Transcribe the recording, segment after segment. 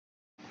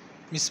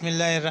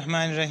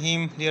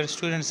Bismillahirrahmanirrahim. Dear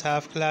students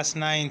of class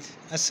 9th,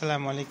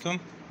 Assalamu alaikum.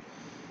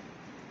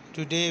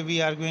 Today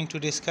we are going to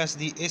discuss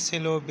the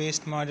SLO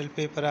based model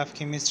paper of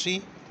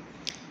chemistry.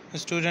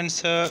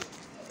 Students,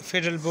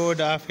 Federal Board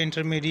of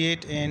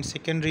Intermediate and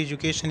Secondary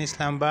Education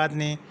Islamabad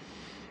ने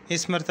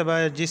इस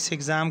मरतबा जिस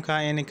exam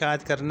का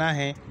इनेकाद करना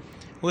है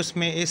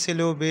उसमें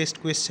SLO based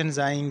questions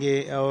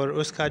आएंगे और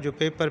उसका जो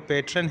पेपर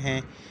पैटर्न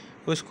है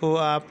उसको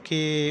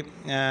आपके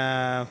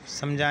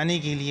समझाने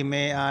के लिए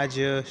मैं आज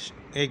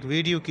एक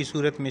वीडियो की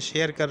सूरत में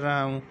शेयर कर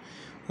रहा हूँ।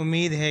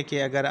 उम्मीद है कि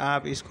अगर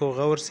आप इसको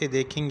गौर से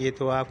देखेंगे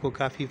तो आपको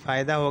काफ़ी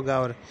फ़ायदा होगा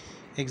और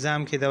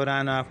एग्ज़ाम के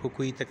दौरान आपको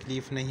कोई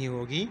तकलीफ़ नहीं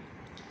होगी।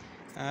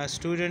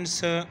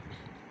 स्टूडेंट्स,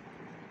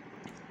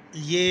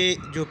 ये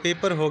जो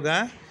पेपर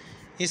होगा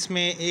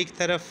इसमें एक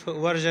तरफ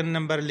वर्जन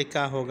नंबर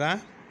लिखा होगा,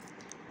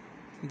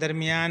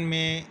 दरमियान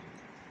में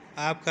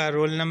आपका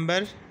रोल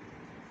नंबर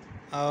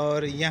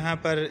और यहाँ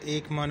पर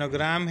एक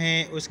मोनोग्राम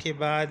है। उसके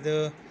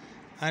बाद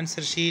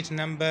answer sheet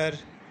number,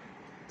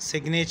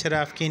 signature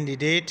of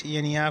candidate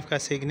यानी आपका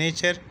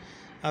सिग्नेचर,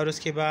 और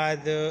उसके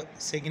बाद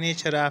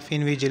सिग्नेचर ऑफ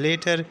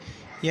इन्विजिलेटर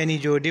यानी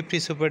जो डिप्टी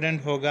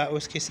सुपरडेंट होगा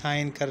उसके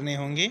साइन करने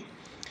होंगे।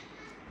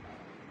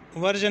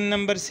 वर्जन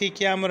नंबर से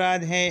क्या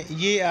मुराद है,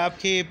 ये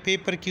आपके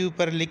पेपर के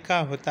ऊपर लिखा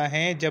होता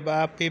है। जब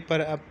आप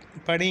पेपर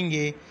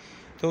पढ़ेंगे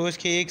तो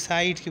उसके एक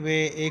साइड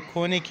पे एक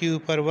कोने के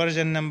ऊपर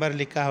वर्जन नंबर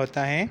लिखा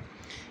होता है।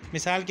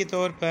 मिसाल के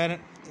तौर पर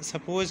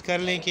सपोज़ कर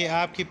लें कि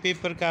आपके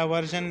पेपर का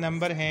वर्जन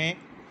नंबर है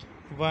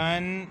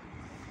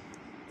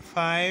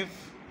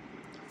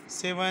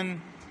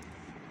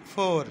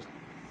 1574।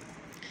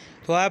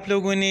 तो आप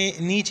लोगों ने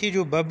नीचे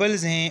जो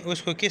बबल्स हैं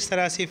उसको किस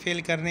तरह से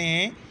फिल करने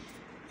हैं।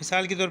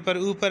 मिसाल के तौर पर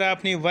ऊपर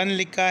आपने 1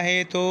 लिखा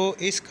है तो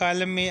इस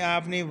कॉलम में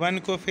आपने 1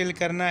 को फिल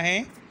करना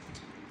है।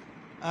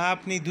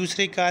 आपने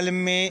दूसरे कॉलम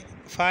में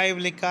 5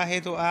 लिखा है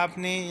तो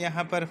आपने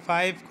यहाँ पर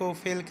 5 को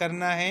फिल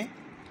करना है।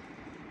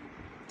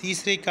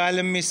 तीसरे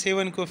कॉलम में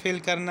 7 को फिल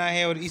करना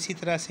है और इसी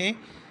तरह से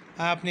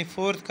आपने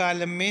 4th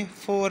कॉलम में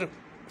 4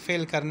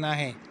 फिल करना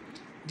है।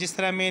 जिस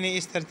तरह मैंने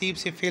इस तरतीब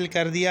से फिल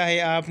कर दिया है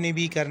आपने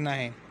भी करना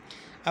है।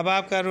 अब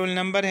आपका रोल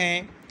नंबर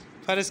है,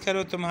 फ़र्ज़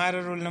करो तुम्हारा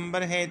रोल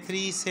नंबर है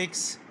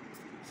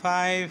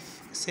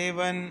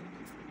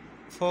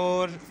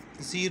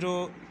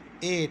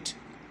 3657408।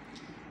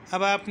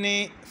 अब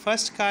आपने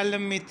फर्स्ट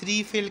कॉलम में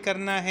 3 फिल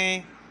करना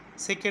है,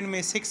 सेकंड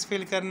में 6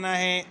 फिल करना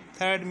है,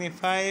 थर्ड में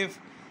 5,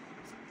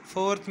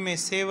 फोर्थ में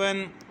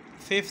 7,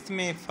 फिफ्थ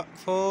में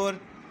 4,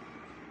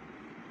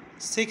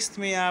 सिक्स्थ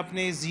में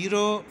आपने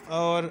 0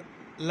 और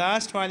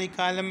लास्ट वाली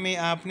कॉलम में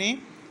आपने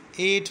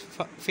 8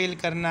 फिल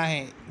करना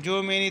है।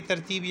 जो मैंने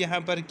तरतीब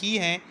यहाँ पर की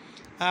है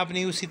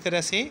आपने उसी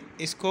तरह से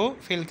इसको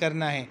फिल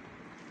करना है।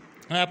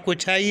 आपको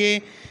चाहिए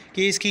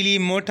कि इसके लिए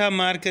मोटा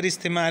मार्कर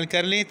इस्तेमाल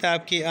कर लें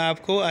ताकि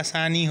आपको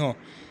आसानी हो,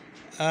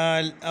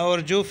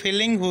 और जो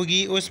फिलिंग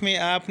होगी उसमें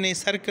आपने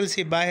सर्कल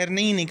से बाहर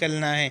नहीं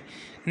निकलना है,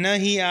 न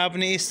ही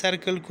आपने इस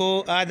सर्कल को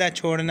आधा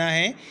छोड़ना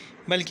है,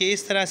 बल्कि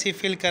इस तरह से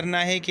फिल करना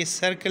है कि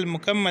सर्कल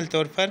मुकम्मल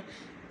तौर पर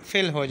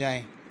फिल हो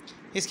जाए।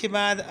 इसके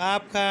बाद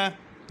आपका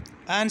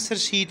आंसर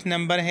शीट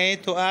नंबर है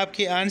तो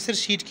आपके आंसर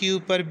शीट के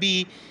ऊपर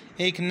भी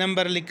एक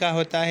नंबर लिखा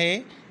होता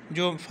है।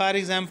 जो फॉर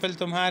एग्ज़ाम्पल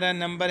तुम्हारा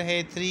नंबर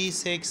है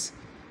 36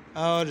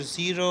 और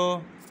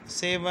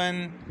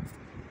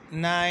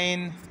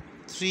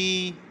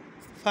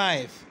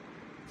 07935।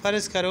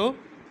 फ़र्ज़ करो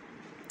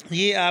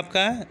ये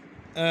आपका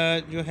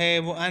जो है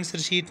वो आंसर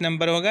शीट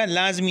नंबर होगा,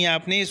 लाजमी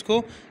आपने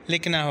इसको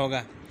लिखना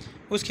होगा।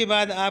 उसके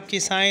बाद आपके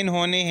साइन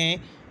होने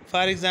हैं।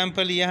 फॉर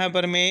एग्ज़ाम्पल यहाँ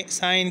पर मैं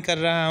साइन कर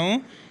रहा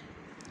हूँ,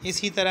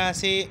 इसी तरह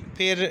से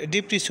फिर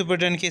डिप्टी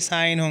सुपरडेंट के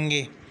साइन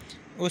होंगे।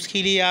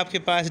 उसके लिए आपके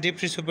पास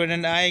डिप्टी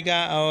सुपरडेंट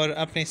आएगा और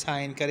अपने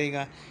साइन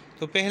करेगा।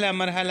 तो पहला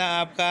मरहला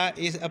आपका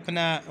इस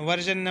अपना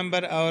वर्जन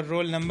नंबर और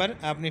रोल नंबर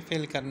आपने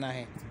फिल करना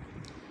है।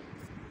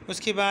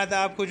 उसके बाद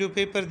आपको जो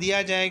पेपर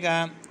दिया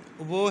जाएगा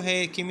वो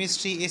है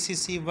chemistry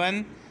SEC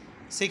 1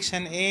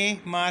 section A,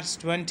 marks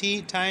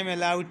 20, time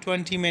allowed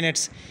 20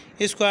 minutes.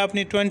 इसको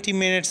आपने 20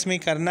 मिनट्स में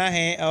करना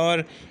है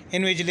और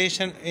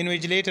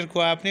इन्विजिलेटर को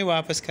आपने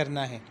वापस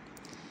करना है।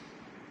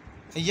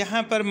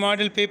 यहाँ पर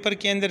मॉडल पेपर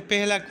के अंदर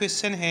पहला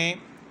क्वेश्चन है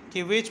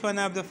कि which one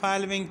of the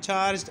following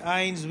charged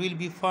ions will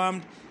be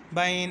formed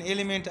by an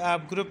element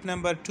of group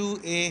number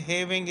 2A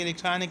having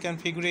electronic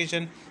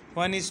configuration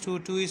 1:2,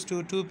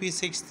 2:2,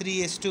 2p6,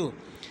 3s2।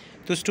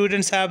 तो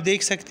स्टूडेंट्स आप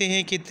देख सकते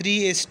हैं कि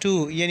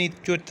 3s2 यानी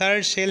जो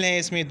थर्ड शेल है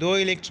इसमें 2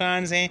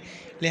 इलेक्ट्रॉन्स हैं,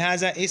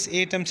 लिहाजा इस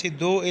एटम से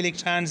 2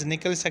 इलेक्ट्रॉन्स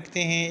निकल सकते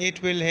हैं।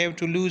 It will have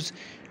to lose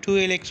 2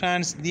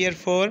 electrons,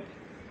 therefore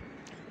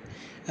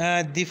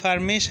the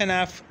formation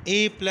of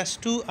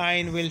A+2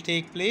 ion will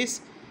take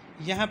place.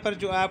 यहाँ पर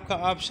जो आपका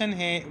ऑप्शन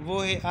है वो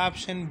है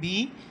ऑप्शन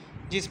बी,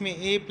 जिसमें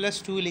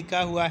A+2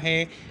 लिखा हुआ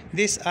है।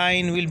 This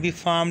ion will be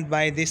formed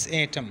by this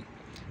atom.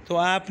 तो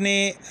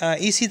आपने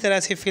इसी तरह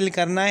से फिल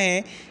करना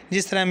है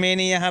जिस तरह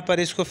मैंने यहाँ पर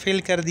इसको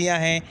फिल कर दिया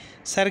है।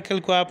 सर्कल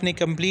को आपने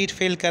कंप्लीट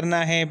फिल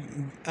करना है,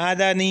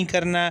 आधा नहीं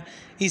करना,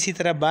 इसी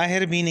तरह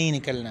बाहर भी नहीं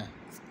निकलना।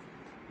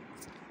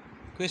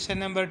 Question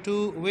number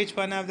 2. Which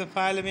one of the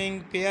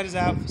following pairs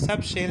of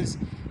subshells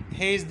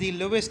has the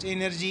lowest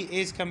energy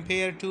as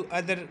compare to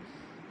other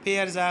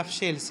pairs of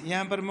shells.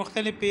 यहाँ पर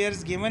मुख्तलिफ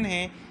पेयर्स गिवन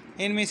हैं,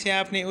 इनमें से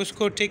आपने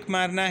उसको टिक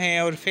मारना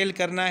है और फिल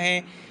करना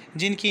है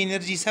जिनकी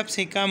एनर्जी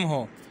सबसे कम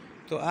हो।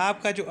 तो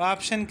आपका जो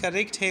ऑप्शन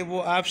करेक्ट है वो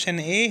ऑप्शन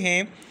ए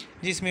है,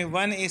 जिसमें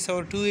 1s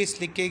और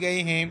 2s लिखे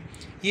गए हैं।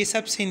 ये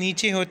सबसे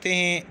नीचे होते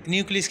हैं,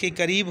 न्यूक्लियस के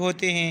करीब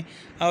होते हैं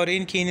और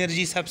इनकी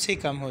एनर्जी सबसे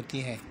कम होती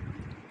है।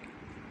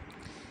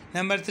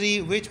 Number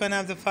 3, which one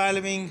of the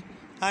following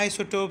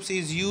isotopes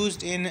is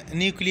used in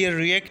nuclear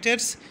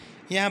reactors.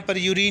 यहाँ पर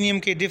यूरेनियम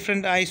के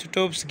डिफरेंट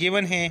आइसोटोप्स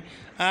गिवन हैं,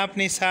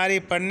 आपने सारे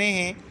पढ़ने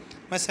हैं।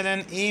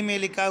 मसलन ए में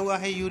लिखा हुआ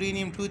है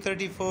यूरेनियम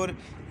 234,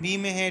 बी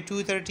में है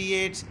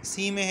 238,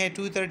 सी में है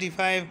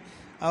 235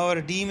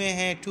 और डी में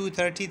है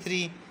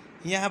 233।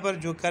 यहाँ पर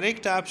जो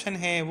करेक्ट ऑप्शन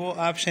है वो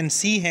ऑप्शन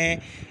सी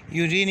है,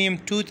 uranium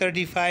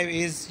 235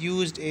 is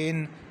used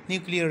in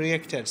nuclear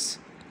reactors.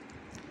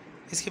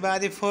 इसके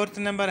बाद 4th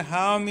number,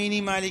 how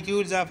many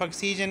molecules of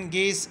oxygen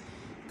gas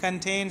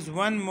contains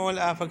 1 mole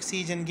of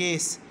oxygen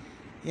gas.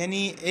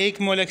 यानी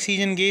 1 मोल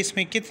ऑक्सीजन गैस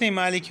में कितने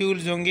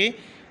मॉलिक्यूल्स होंगे।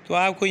 तो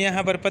आपको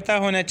यहाँ पर पता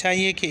होना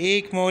चाहिए कि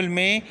 1 मोल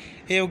में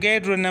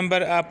एवोगैड्रो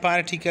नंबर ऑफ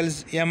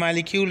पार्टिकल्स या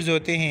मॉलिक्यूल्स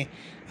होते हैं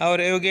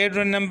और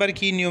एवोगैड्रो नंबर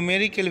की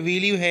न्यूमेरिकल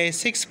वैल्यू है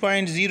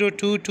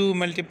 6.022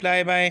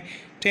 मल्टीप्लाई बाय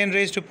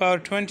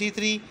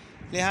 10⁻23।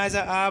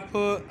 लिहाजा आप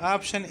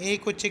ऑप्शन ए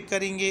को चेक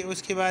करेंगे,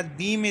 उसके बाद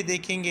बी में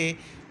देखेंगे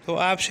तो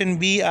ऑप्शन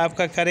बी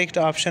आपका करेक्ट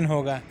ऑप्शन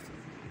होगा।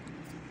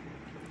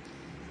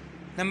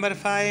 Number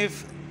 5,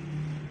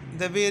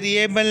 the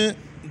variable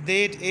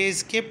that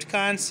is kept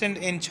constant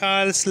in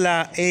Charles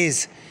law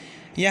is।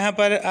 यहाँ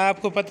पर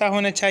आपको पता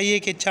होना चाहिए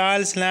कि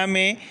चार्ल्स लॉ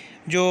में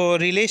जो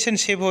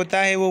रिलेशनशिप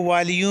होता है वो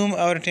वॉल्यूम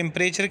और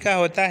टेम्परेचर का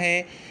होता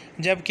है,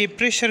 जबकि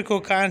प्रेशर को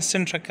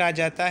कांस्टेंट रखा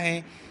जाता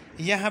है।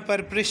 यहाँ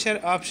पर प्रेशर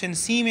ऑप्शन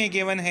सी में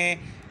गिवन है,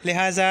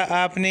 लिहाजा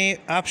आपने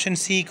ऑप्शन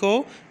सी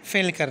को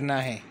फिल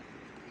करना है।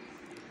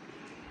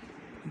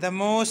 The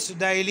most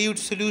dilute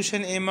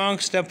solution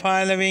एमॉन्ग्स्ट the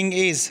following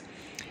is.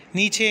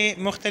 नीचे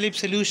मुख्तलिफ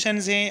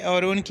सॉल्यूशंस हैं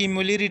और उनकी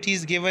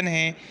मोलरिटीज़ गिवन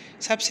हैं।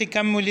 सबसे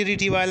कम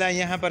मोलरिटी वाला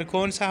यहाँ पर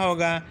कौन सा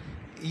होगा,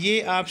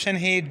 ये ऑप्शन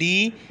है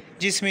डी,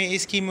 जिसमें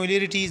इसकी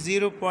मोलरिटी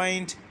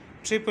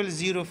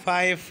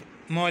 0.0005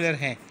 मोलर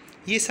है।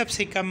 ये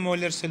सबसे कम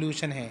मोलर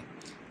सॉल्यूशन है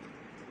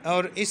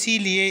और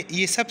इसीलिए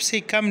ये सबसे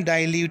कम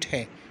डाइल्यूट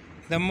है।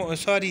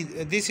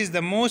 This is the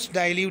most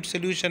dilute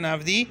solution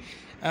of the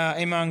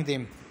among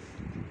them.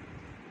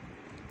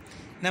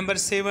 Number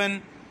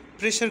 7,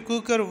 pressure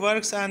cooker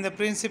works on the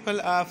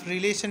principle of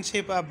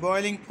relationship of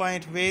boiling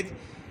point with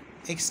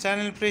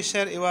external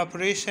pressure,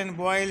 evaporation,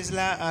 Boyle's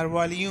law और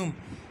volume।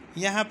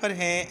 यहाँ पर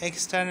है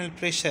एक्सटर्नल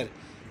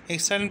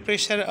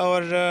प्रेशर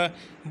और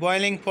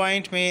boiling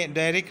point में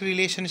direct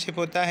relationship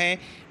होता है।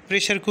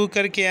 Pressure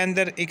cooker के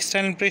अंदर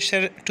एक्सटर्नल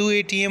प्रेशर 2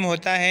 atm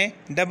होता है,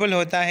 डबल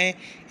होता है,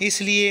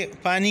 इसलिए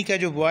पानी का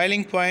जो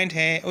बॉइलिंग पॉइंट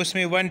है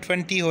उसमें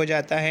 120 हो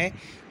जाता है।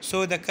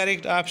 So the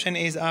correct option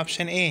is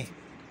option A.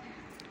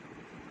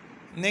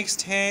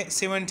 Next है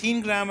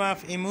 17 ग्राम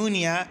ऑफ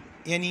एमोनिया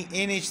यानी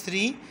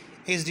NH3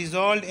 is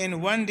dissolve in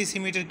 1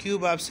 decimetre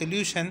cube of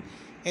solution,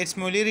 it's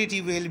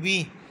molarity will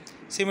be.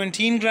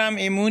 17 gram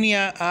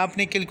ammonia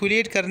आपने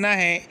कैलकुलेट करना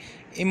है।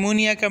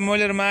 एमोनिया का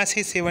मोलर मास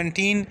है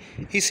 17,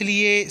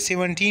 इसलिए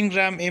 17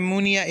 ग्राम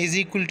एमोनिया इज़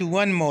इक्वल टू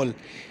 1 मोल।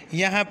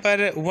 यहाँ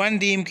पर 1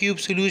 DM³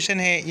 सोल्यूशन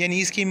है, यानी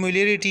इसकी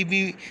मोलरिटी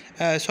भी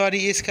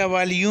इसका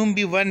वॉल्यूम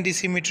भी 1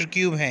 डेसीमीटर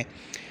क्यूब है।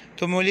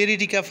 तो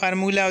मोलरिटी का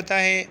फार्मूला होता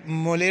है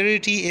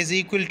molarity is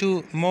equal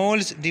two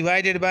moles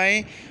divided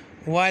by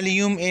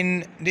volume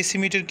in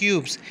decimetre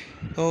cubes.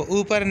 तो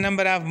ऊपर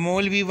नंबर ऑफ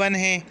मोल भी 1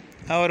 है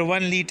और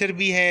 1 लीटर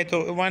भी है,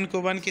 तो 1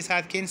 को 1 के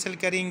साथ कैंसिल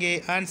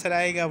करेंगे, आंसर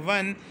आएगा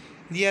 1।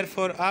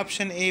 Therefore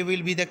option A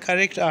will be the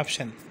correct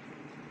option.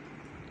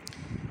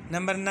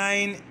 Number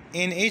 9,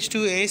 in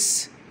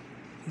H2S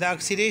the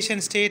oxidation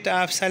state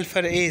of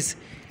sulphur is.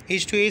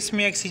 H2S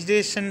में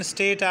ऑक्सीडेशन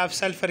स्टेट ऑफ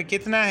सल्फ़र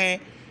कितना है,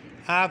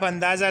 आप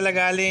अंदाज़ा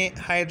लगा लें।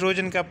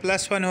 हाइड्रोजन का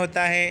 +1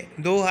 होता है,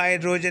 2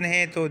 हाइड्रोजन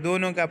है तो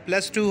दोनों का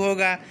 +2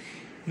 होगा।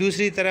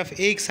 दूसरी तरफ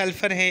एक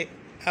सल्फ़र है,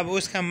 अब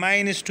उसका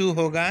 -2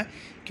 होगा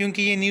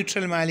क्योंकि ये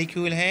न्यूट्रल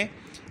मॉलिक्यूल है,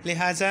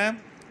 लिहाजा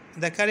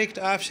the correct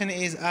option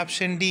is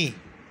option D.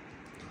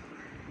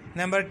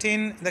 Number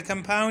 10, the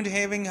compound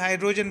having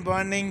hydrogen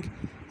bonding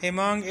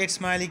among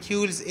it's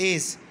molecules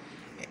is.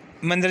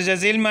 मंदरजा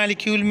झेल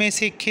मॉलिक्यूल में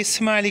से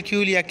किस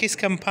मॉलिक्यूल या किस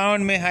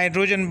कंपाउंड में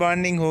हाइड्रोजन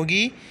बॉन्डिंग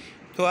होगी।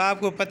 तो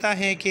आपको पता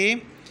है कि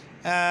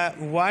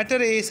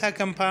वाटर ऐसा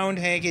कंपाउंड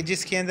है कि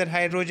जिसके अंदर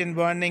हाइड्रोजन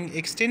बॉन्डिंग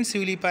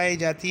एक्सटेंसिवली पाई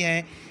जाती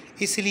है,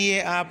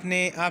 इसलिए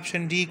आपने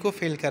ऑप्शन डी को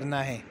फिल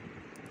करना है।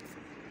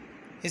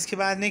 इसके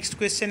बाद नेक्स्ट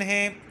क्वेश्चन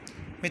है,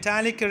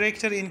 metallic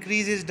character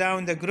increases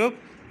down the group,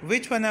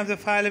 which one of the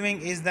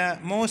following is the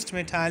most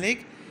metallic.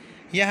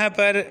 यहाँ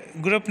पर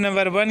ग्रुप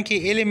नंबर 1 के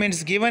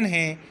एलिमेंट्स गिवन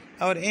हैं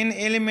और इन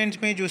एलिमेंट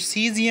में जो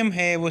सीजियम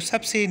है वो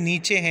सबसे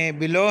नीचे है,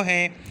 बिलो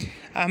है।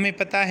 हमें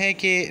पता है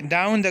कि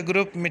down the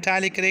group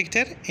metallic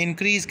character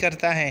increase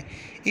करता है,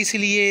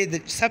 इसलिए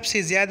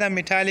सबसे ज़्यादा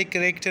मेटालिक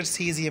कैरेक्टर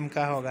सीजियम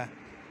का होगा।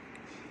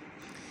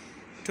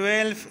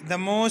 12. The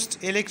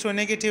most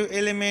electronegative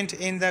element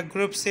in the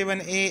group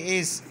 7A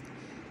is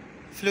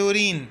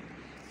fluorine.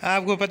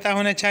 आपको पता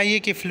होना चाहिए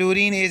कि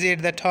fluorine is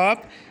at the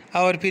top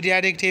और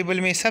पीरियाडिक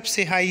टेबल में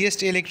सबसे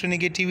हाईएस्ट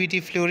इलेक्ट्रोनेगेटिविटी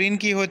फ्लोरीन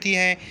की होती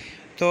है।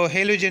 तो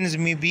हेलोजेंस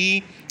में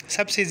भी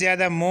सबसे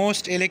ज़्यादा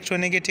मोस्ट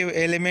इलेक्ट्रोनेगेटिव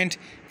एलिमेंट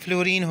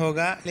फ्लोरीन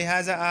होगा,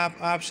 लिहाजा आप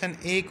ऑप्शन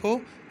ए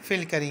को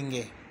फिल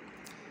करेंगे।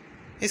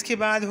 इसके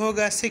बाद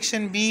होगा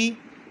सेक्शन बी।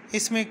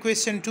 इसमें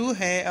क्वेश्चन 2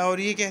 है और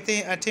ये कहते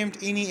हैं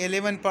attempt any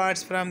 11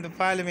 parts from the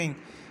following,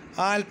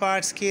 all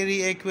parts carry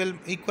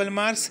equal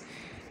marks.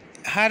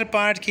 Her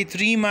part की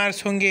 3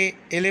 मार्क्स होंगे।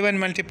 11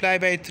 multiply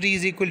by 3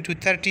 is equal to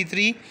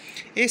 33।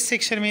 इस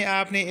सेक्शन में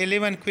आपने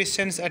 11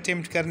 क्वेश्चंस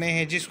अटेम्प्ट करने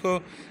हैं, जिसको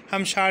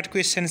हम शॉर्ट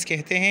क्वेश्चंस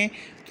कहते हैं।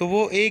 तो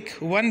वो एक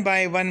 1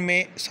 बाय 1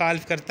 में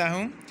सॉल्व करता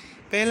हूँ।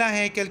 पहला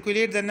है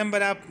calculate the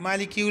number of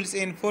molecules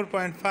in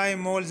 4.5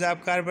 moles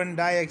of carbon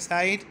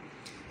dioxide.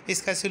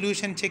 इसका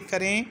सोल्यूशन चेक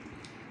करें।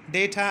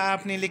 डेटा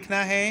आपने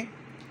लिखना है,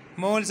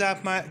 moles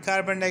of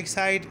carbon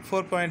dioxide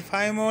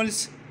 4.5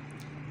 moles.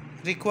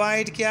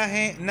 Required क्या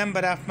है,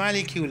 number of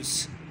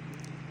molecules.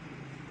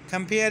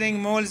 Comparing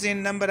moles in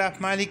number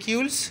of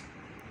molecules,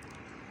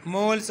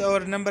 moles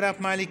और नंबर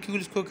ऑफ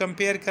मॉलिक्यूल्स को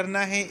compare करना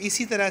है।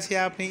 इसी तरह से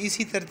आपने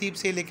इसी तरतीब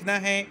से लिखना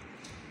है।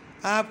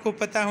 आपको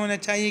पता होना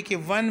चाहिए कि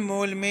 1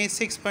 मोल में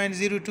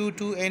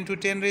 6.022 ×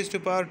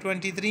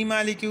 10⁻23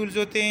 मॉलिक्यूल्स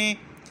होते हैं।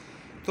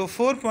 तो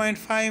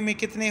 4.5 में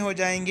कितने हो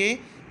जाएंगे,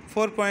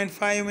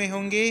 4.5 में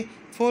होंगे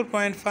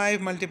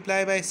 4.5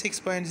 मल्टीप्लाई बाई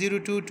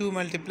 6.022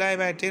 मल्टीप्लाई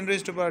बाई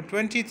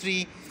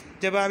 10⁻23।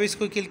 जब आप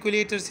इसको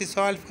कैलकुलेटर से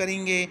सॉल्व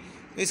करेंगे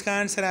तो इसका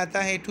आंसर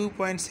आता है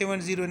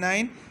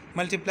 2.709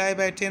 multiply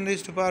by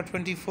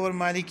 10⁻24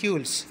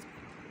 molecules.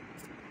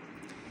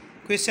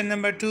 Question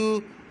number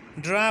 2,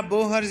 draw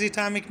Bohr's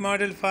atomic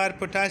model for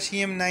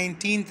potassium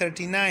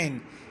 1939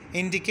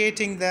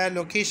 indicating the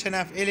location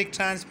of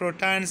electrons,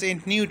 protons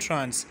and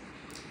neutrons.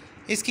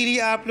 इसके लिए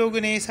आप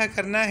लोगों ने ऐसा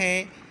करना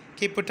है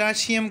कि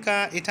पोटाशियम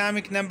का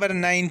एटॉमिक नंबर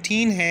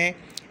 19 है,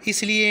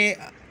 इसलिए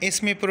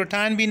इसमें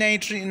प्रोटॉन भी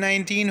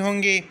 19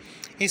 होंगे,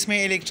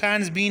 इसमें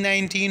इलेक्ट्रॉन्स भी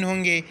 19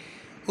 होंगे।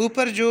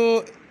 ऊपर जो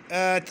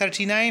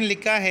 39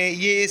 लिखा है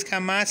ये इसका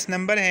मास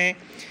नंबर है।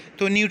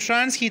 तो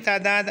न्यूट्रॉन्स की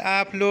तादाद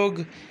आप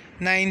लोग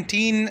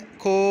 19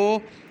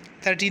 को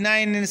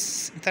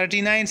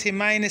 39 से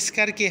माइनस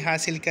करके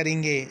हासिल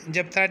करेंगे।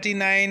 जब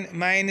 39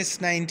 माइनस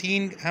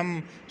 19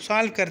 हम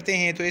सॉल्व करते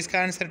हैं तो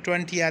इसका आंसर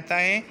 20 आता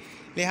है।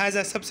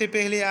 लिहाजा सबसे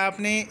पहले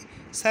आपने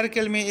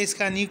सर्कल में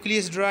इसका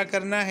न्यूक्लियस ड्रा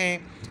करना है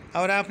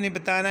और आपने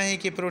बताना है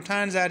कि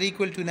protons are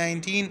equal to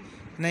 19,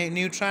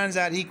 neutrons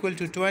are equal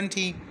to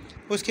 20।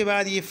 उसके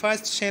बाद ये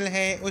फर्स्ट शेल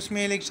है,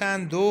 उसमें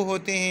इलेक्ट्रॉन 2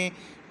 होते हैं,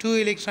 2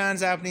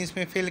 इलेक्ट्रॉन्स आपने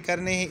इसमें फिल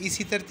करने हैं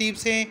इसी तरतीब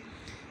से।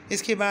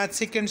 इसके बाद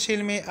सेकंड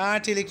शेल में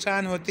 8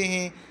 इलेक्ट्रॉन होते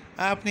हैं,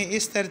 आपने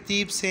इस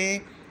तरतीब से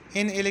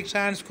इन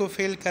इलेक्ट्रॉन्स को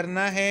फिल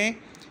करना है।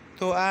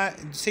 तो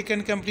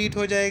सेकंड कंप्लीट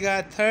हो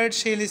जाएगा। थर्ड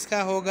शेल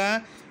इसका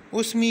होगा,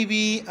 उसमें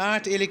भी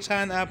 8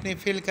 इलेक्ट्रॉन आपने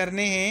फिल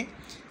करने हैं,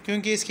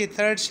 क्योंकि इसके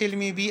थर्ड शेल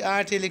में भी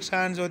 8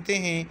 इलेक्ट्रॉन्स होते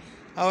हैं।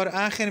 और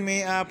आखिर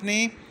में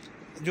आपने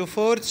जो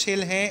फोर्थ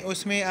शेल है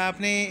उसमें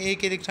आपने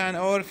 1 इलेक्ट्रॉन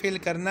और फिल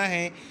करना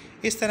है।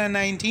 इस तरह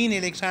 19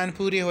 इलेक्ट्रॉन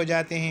पूरे हो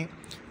जाते हैं।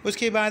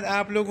 उसके बाद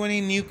आप लोगों ने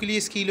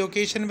न्यूक्लियस की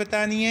लोकेशन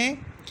बतानी है,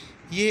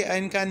 ये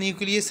इनका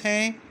न्यूक्लियस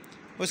है।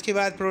 उसके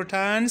बाद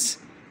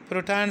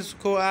प्रोटॉन्स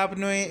को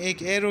आपने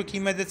एक एरो की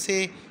मदद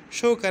से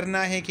शो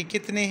करना है कि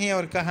कितने हैं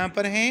और कहाँ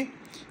पर हैं,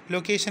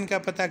 लोकेशन का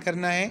पता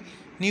करना है।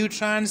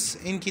 न्यूट्रॉन्स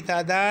इनकी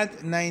तादाद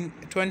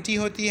 20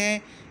 होती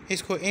है,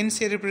 इसको n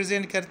से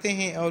रिप्रेजेंट करते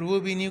हैं और वो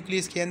भी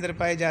न्यूक्लियस के अंदर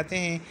पाए जाते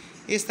हैं।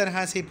 इस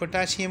तरह से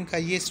पोटाशियम का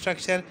ये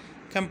स्ट्रक्चर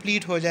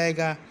कंप्लीट हो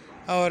जाएगा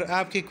और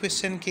आपके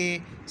क्वेश्चन के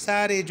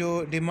सारे जो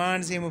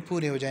डिमांड्स हैं वो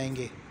पूरे हो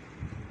जाएंगे।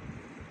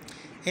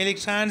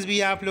 इलेक्ट्रॉन्स भी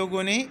आप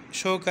लोगों ने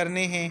शो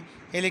करने हैं।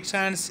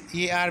 इलेक्ट्रॉन्स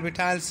ये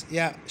ऑर्बिटल्स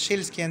या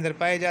शेल्स के अंदर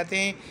पाए जाते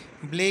हैं,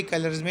 ब्लैक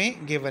कलर्स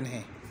में गिवन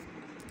है।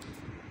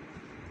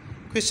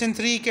 Question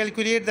 3,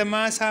 calculate the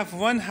mass of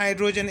 1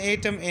 hydrogen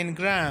atom in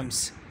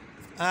grams.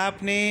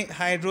 आपने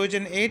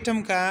हाइड्रोजन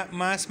एटम का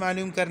मास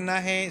मालूम करना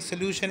है।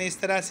 सोल्यूशन इस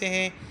तरह से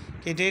है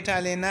कि डेटा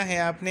लेना है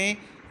आपने,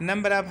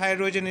 number of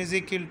hydrogen is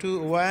equal to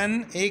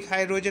 1, एक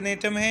हाइड्रोजन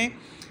एटम है।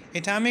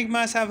 Atomic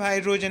mass of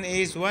hydrogen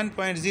is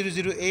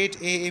 1.008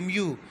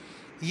 AMU,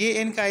 ये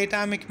इनका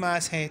एटॉमिक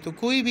मास है। तो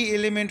कोई भी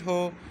एलिमेंट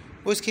हो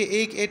उसके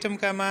एक एटम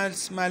का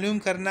मास मालूम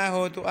करना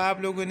हो तो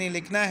आप लोगों ने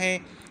लिखना है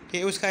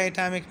कि उसका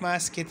एटॉमिक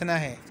मास कितना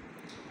है।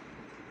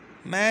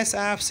 Mass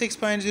of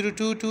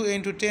 6.022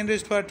 ×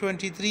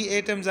 10⁻23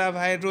 atoms of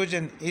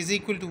hydrogen is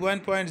equal to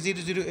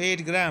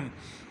 1.008 ग्राम,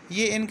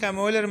 ये इनका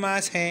मोलर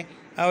मास है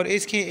और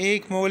इसके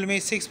एक मोल में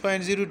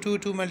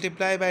 6.022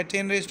 मल्टीप्लाई बाई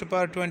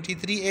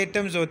 10⁻23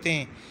 एटम्स होते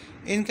हैं।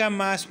 इनका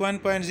मास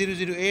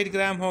 1.008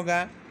 ग्राम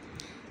होगा।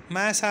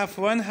 Mass of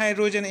 1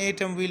 hydrogen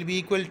atom will be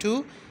equal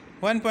to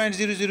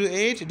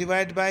 1.008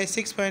 divide by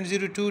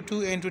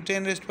 6.022 ×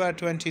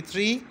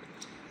 10⁻23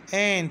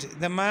 and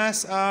the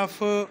mass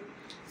of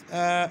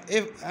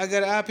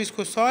अगर आप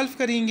इसको सॉल्व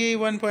करेंगे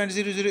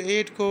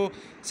 1.008 को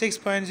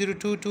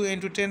 6.022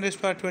 इंटू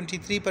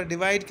 10⁻23 पर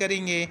डिवाइड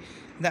करेंगे,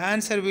 the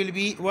answer will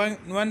be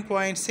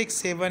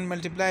 1.67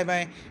 multiply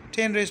by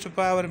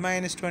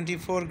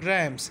 10⁻⁻24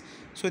 grams.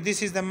 So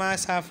this is the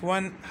mass of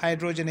one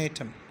hydrogen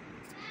atom.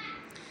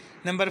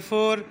 Number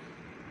 4,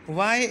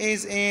 why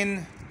is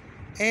an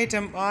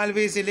atom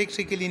always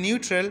electrically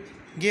neutral?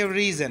 Give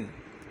reason.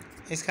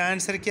 इसका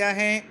answer क्या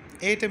है?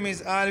 Atom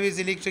is always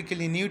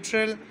electrically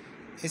neutral.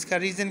 इसका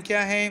reason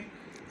क्या है?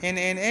 In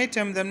an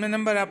atom, the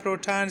number of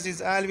protons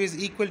is always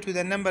equal to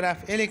the number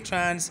of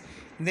electrons.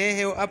 They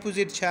have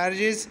opposite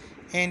charges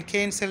and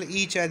cancel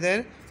each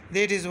other.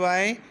 That is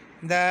why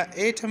the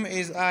atom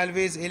is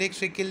always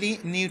electrically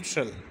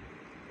neutral.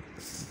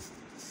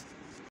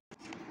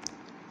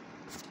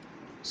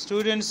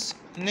 Students,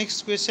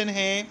 next question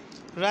है,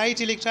 write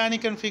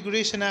electronic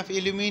configuration of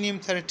aluminium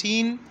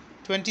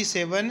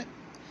 1327.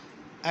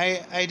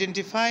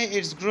 Identify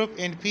its group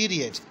and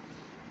period.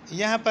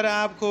 यहाँ पर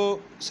आपको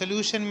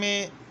solution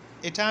में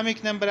atomic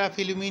number of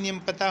aluminium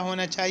पता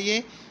होना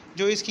चाहिए।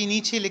 जो इसकी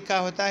नीचे लिखा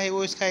होता है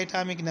वो इसका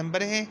एटॉमिक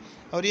नंबर है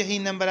और यही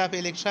नंबर ऑफ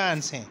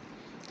इलेक्ट्रॉन्स हैं।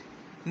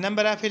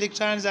 Number of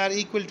electrons are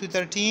equal to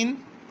 13।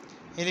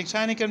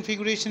 Electronic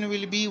configuration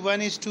will be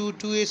 1s2,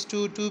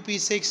 2s2,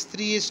 2p6,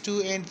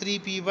 3s2 and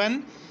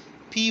 3p1।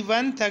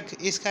 p1 तक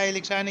इसका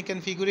इलेक्ट्रॉनिक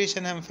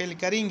कन्फिगरेशन हम फिल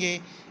करेंगे।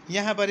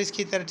 यहाँ पर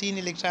इसके 13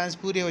 इलेक्ट्रॉन्स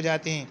पूरे हो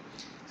जाते हैं।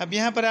 अब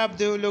यहाँ पर आप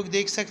दो लोग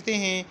देख सकते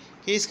हैं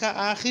कि इसका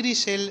आखिरी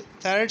शेल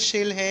थर्ड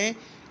शेल है,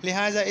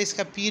 लिहाजा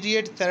इसका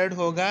पीरियड थर्ड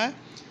होगा।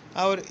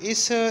 और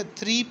इस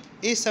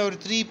और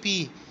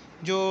 3p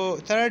जो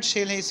थर्ड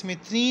शेल है इसमें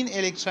 3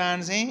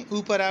 इलेक्ट्रॉन्स हैं,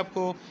 ऊपर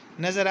आपको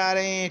नज़र आ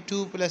रहे हैं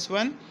 2 +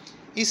 1,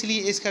 इसलिए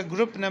इसका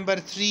ग्रुप नंबर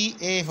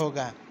 3a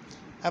होगा।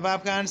 अब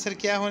आपका आंसर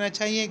क्या होना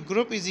चाहिए?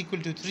 Group is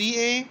equal to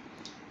 3a,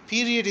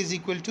 period is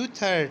equal to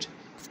third.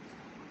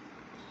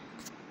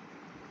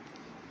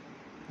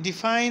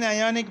 Define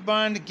ionic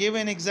bond. Give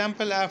an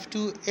example of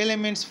two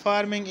elements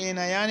forming an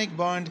ionic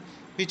bond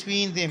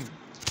between them.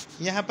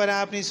 यहाँ पर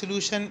आपने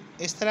solution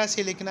इस तरह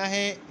से लिखना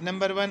है।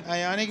 Number 1,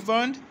 ionic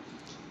bond.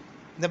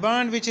 The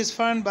bond which is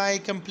formed by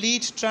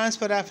complete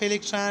transfer of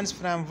electrons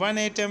from one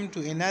atom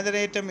to another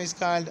atom is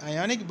called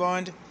ionic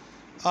bond.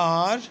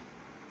 और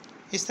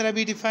इस तरह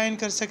भी define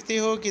कर सकते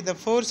हो कि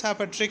the force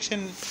of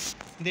attraction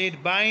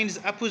that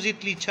binds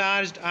oppositely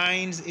charged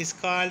ions is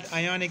called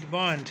ionic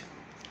bond.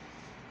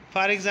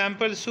 For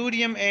example,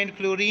 sodium and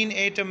chlorine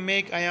atom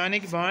make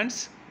ionic bonds.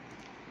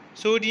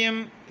 Sodium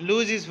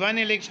loses 1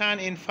 electron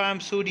and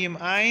forms sodium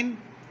ion.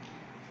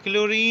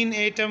 Chlorine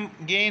atom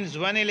gains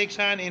 1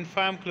 electron and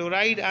forms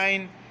chloride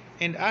ion.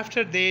 And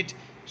after that,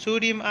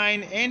 sodium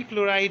ion and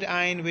chloride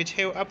ion, which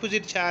have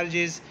opposite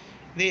charges,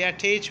 they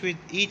attach with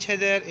each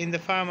other in the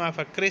form of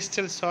a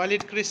crystal,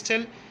 solid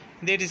crystal,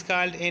 that is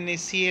called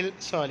NaCl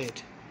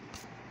solid.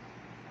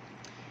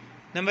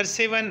 Number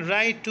 7,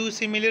 write 2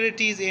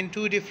 similarities and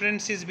 2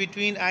 differences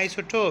between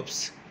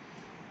isotopes.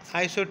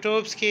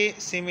 Isotopes के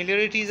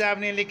similarities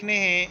आपने लिखने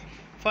हैं।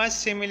 First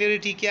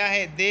similarity क्या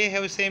है? They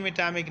have same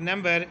atomic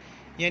number,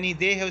 यानी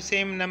they have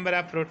same number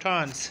of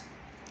protons.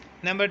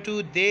 Number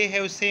 2, they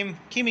have same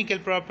chemical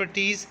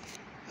properties,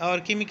 और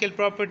chemical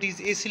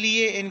properties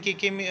इसलिए इनके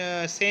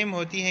सेम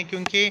होती हैं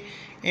क्योंकि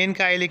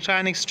इनका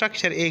इलेक्ट्रॉनिक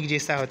स्ट्रक्चर एक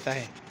जैसा होता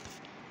है।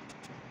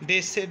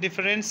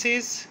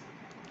 Differences,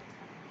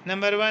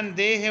 number 1,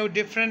 they have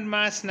different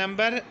mass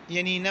number,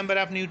 यानी नंबर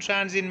ऑफ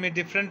न्यूट्रॉन्स इनमें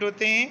डिफरेंट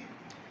होते हैं।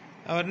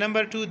 और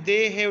number 2,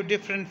 they have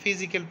different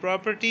physical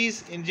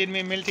properties,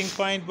 जिनमें मेल्टिंग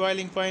पॉइंट,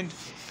 बॉइलिंग पॉइंट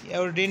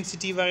और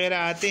डेंसिटी वगैरह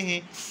आते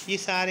हैं, ये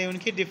सारे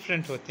उनके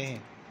डिफरेंट होते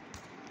हैं।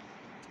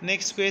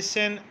 Next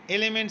question,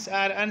 elements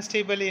are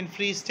unstable in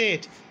free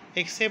state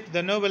accept the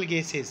noble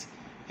gases.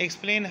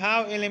 Explain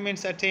how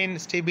elements attain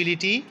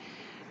stability.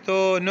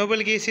 तो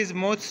नोबल गैसेस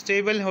मोस्ट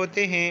स्टेबल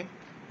होते हैं,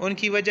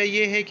 उनकी वजह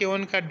यह है कि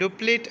उनका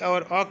डुप्लेट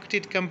और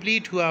ऑक्टेट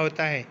कंप्लीट हुआ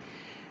होता है।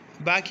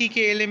 बाकी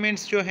के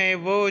एलिमेंट्स जो हैं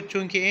वो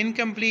चूँकि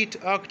इनकम्प्लीट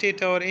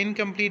ऑक्टेट और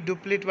इनकम्प्लीट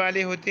डुप्लेट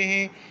वाले होते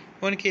हैं,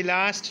 उनके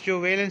लास्ट जो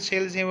वैलेंस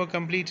शेल्स हैं वो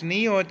कंप्लीट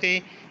नहीं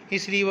होते,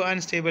 इसलिए वो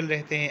अनस्टेबल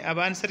रहते हैं। अब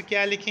आंसर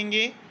क्या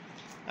लिखेंगे?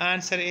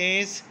 Answer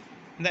is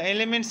the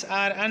elements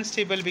are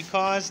unstable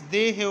because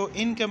they have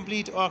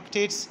incomplete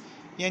octets,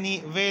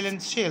 यानी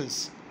valence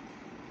shells.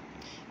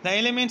 The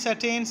elements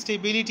attain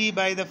stability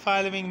by the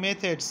following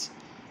methods.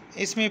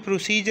 इसमें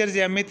प्रोसीजर्स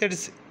या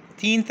मेथड्स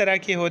 3 तरह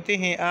के होते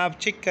हैं, आप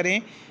चेक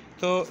करें।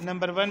 तो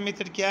नंबर 1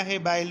 मेथड क्या है?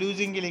 By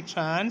losing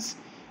electrons.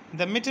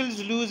 The metals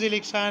loose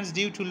electrons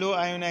due to low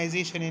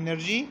ionization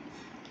energy.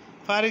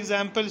 For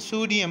example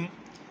sodium,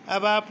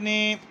 अब आपने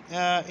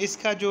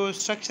इसका जो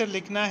स्ट्रक्चर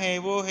लिखना है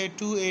वो है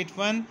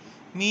 281,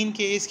 मीन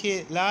के इसके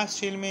लास्ट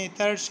शेल में,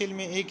 थर्ड शेल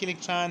में 1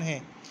 इलेक्ट्रॉन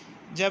है।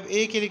 जब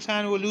 1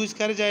 इलेक्ट्रॉन वो लूज़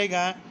कर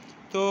जाएगा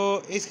तो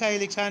इसका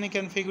इलेक्ट्रॉनिक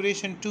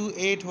कन्फिगरेशन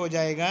 28 हो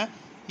जाएगा।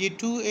 ये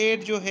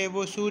 28 जो है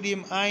वो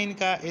सोडियम आयन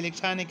का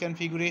इलेक्ट्रॉनिक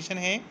कन्फिगरेशन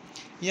है।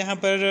 यहाँ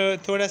पर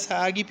थोड़ा सा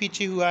आगे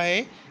पीछे हुआ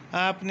है,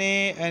 आपने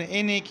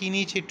Na की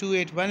नीचे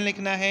 281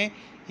 लिखना है।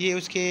 ये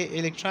उसके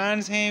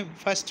इलेक्ट्रॉन्स हैं,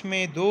 फर्स्ट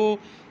में 2,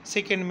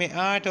 सेकंड में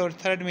 8 और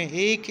थर्ड में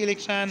 1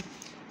 इलेक्ट्रॉन,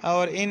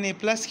 और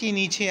Na+ के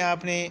नीचे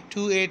आपने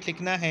 28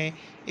 लिखना है।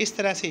 इस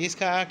तरह से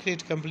इसका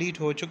आखिर कंप्लीट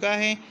हो चुका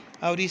है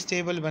और ये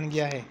स्टेबल बन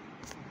गया है।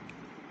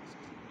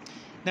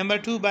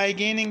 Number 2, bye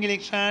gaining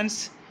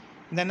electrons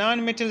the non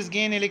metals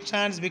gain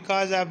electrons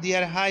because of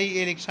their high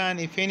electron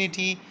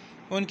affinity.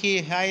 उनकी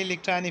हाई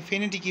इलेक्ट्रॉन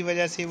एफिनिटी की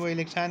वजह से वो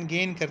इलेक्ट्रॉन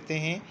गेन करते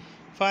हैं।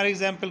 फॉर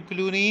एग्जांपल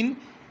क्लोरीन,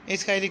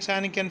 इसका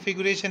इलेक्ट्रॉनिक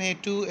कन्फिगरेशन है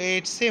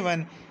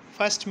 287,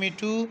 फर्स्ट में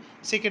 2,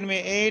 सेकंड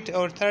में 8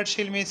 और थर्ड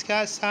शेल में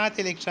इसका 7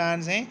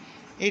 इलेक्ट्रॉन्स हैं।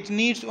 It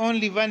needs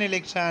only 1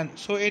 electron,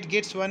 so it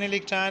gets 1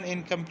 electron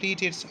in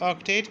complete its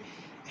octet.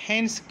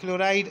 Hence,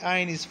 chloride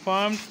ion is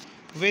formed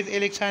with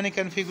electronic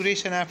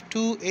configuration of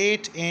 2,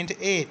 8 and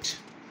 8.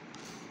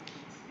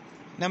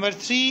 Number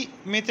 3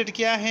 method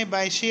क्या है?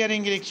 By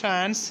sharing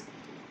electrons.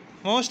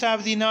 Most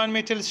of the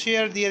non-metals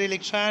share their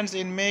electrons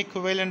and make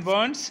covalent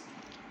bonds.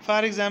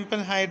 For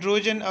example,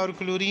 hydrogen और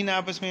chlorine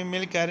आपस में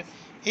मिलकर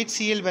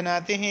HCl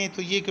बनाते हैं,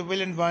 तो ये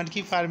कोवेलेंट बॉन्ड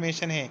की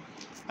फॉर्मेशन है।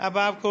 अब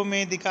आपको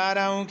मैं दिखा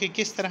रहा हूँ कि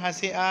किस तरह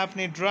से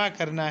आपने ड्रा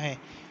करना है।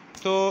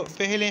 तो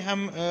पहले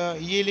हम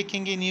ये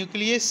लिखेंगे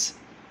न्यूक्लियस,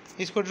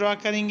 इसको ड्रा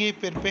करेंगे,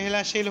 फिर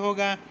पहला शेल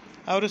होगा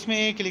और उसमें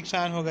 1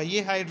 इलेक्ट्रॉन होगा,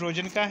 ये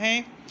हाइड्रोजन का है।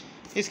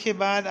 इसके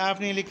बाद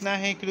आपने लिखना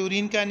है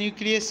क्लोरीन का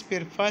न्यूक्लियस,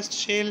 फिर फर्स्ट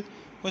शेल,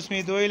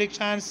 उसमें 2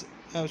 इलेक्ट्रॉन्स,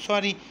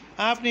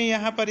 आपने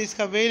यहाँ पर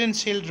इसका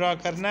वैलेंस शेल ड्रा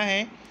करना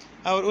है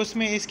और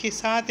उसमें इसके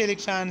 7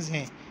 इलेक्ट्रॉन्स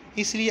हैं,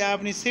 इसलिए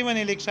आपने 7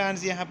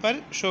 इलेक्ट्रॉन्स यहाँ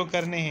पर शो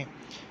करने हैं।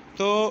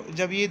 तो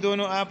जब ये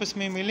दोनों आपस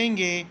में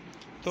मिलेंगे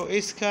तो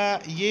इसका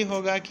ये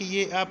होगा कि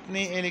ये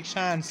अपने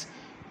इलेक्ट्रॉन्स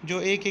जो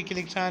एक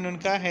इलेक्ट्रॉन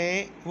उनका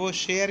है वो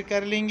शेयर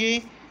कर लेंगे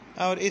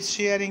और इस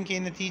शेयरिंग के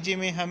नतीजे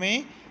में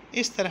हमें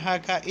इस तरह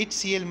का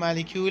HCl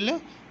मॉलिक्यूल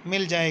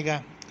मिल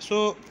जाएगा। So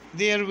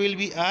there will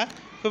be a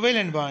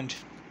covalent bond.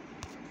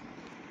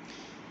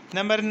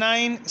 Number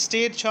 9,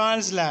 state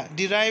Charles law,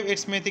 derive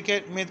it's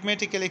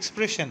mathematical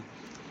expression.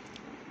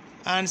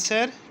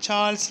 Answer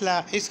Charles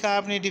law, इसका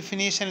आपने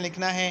डिफिनेशन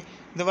लिखना है।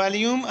 The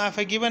volume of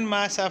a given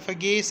mass of a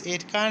gas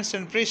at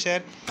constant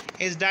pressure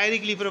is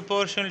directly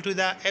proportional to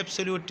the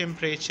absolute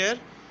temperature.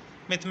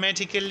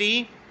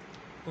 Mathematically,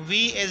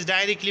 V is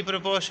directly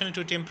proportional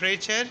to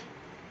temperature.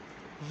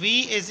 V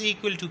is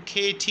equal to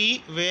kT,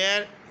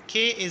 where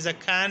K is a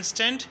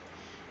constant,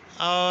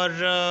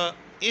 और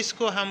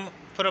इसको हम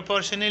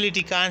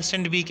proportionality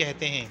constant भी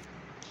कहते हैं।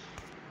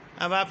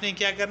 अब आपने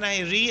क्या करना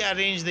है?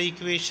 Rearrange the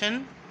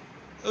equation.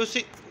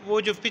 वो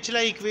जो पिछला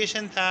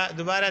इक्वेशन था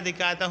दोबारा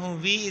दिखाता हूँ,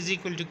 V is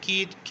equal to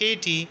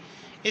KT,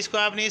 इसको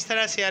आपने इस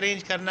तरह से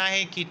अरेंज करना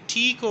है कि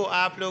T को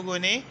आप लोगों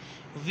ने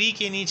V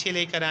के नीचे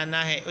लेकर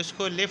आना है,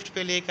 उसको लेफ़्ट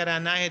पे लेकर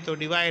आना है तो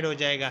डिवाइड हो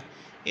जाएगा।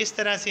 इस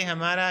तरह से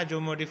हमारा जो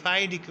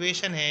मॉडिफाइड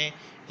इक्वेशन है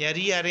या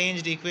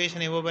रीअरेंज्ड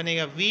इक्वेशन है वो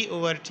बनेगा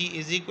V/T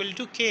is equal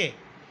to K।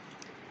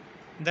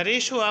 The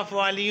ratio of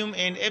volume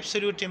and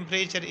absolute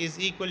temperature is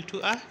equal to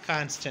a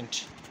constant,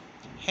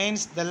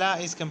 hence the law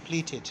is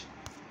completed.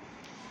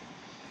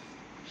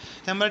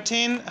 Number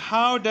 10,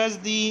 how does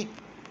the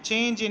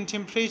change in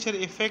temperature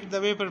affect the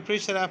vapor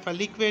pressure of a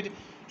liquid?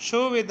 Show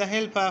with the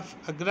help of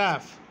a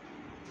graph.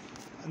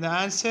 The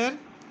answer,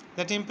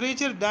 the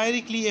temperature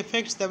directly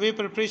affects the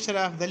vapor pressure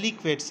of the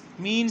liquids.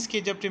 Means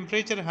कि जब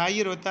temperature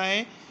higher होता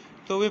है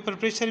तो vapor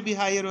pressure भी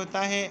higher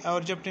होता है,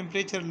 और जब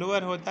temperature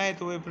lower होता है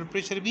तो vapor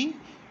pressure भी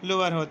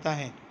lower होता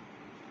है।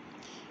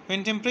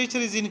 When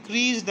temperature is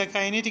increased, the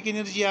kinetic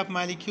energy of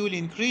molecule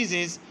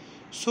increases,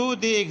 so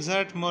they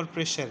exert more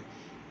pressure.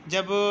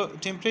 जब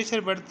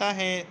टेम्परेचर बढ़ता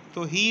है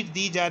तो हीट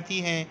दी जाती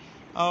है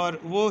और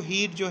वो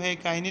हीट जो है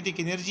काइनेटिक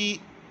एनर्जी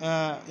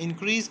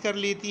इंक्रीज़ कर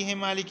लेती है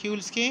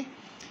मॉलिक्यूल्स के,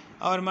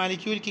 और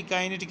मॉलिक्यूल की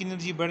काइनेटिक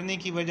एनर्जी बढ़ने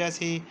की वजह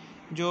से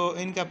जो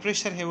इनका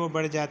प्रेशर है वो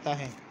बढ़ जाता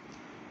है।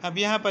 अब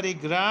यहाँ पर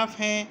एक ग्राफ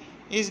है,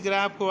 इस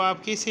ग्राफ को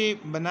आप कैसे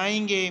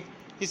बनाएंगे?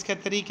 इसका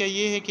तरीका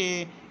ये है कि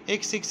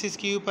एक्स एक्सिस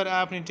के ऊपर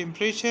आपने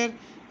टेम्परेचर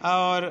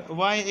और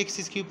वाई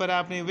एक्सिस के ऊपर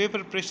आपने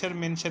वेपर प्रेशर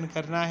मेंशन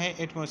करना है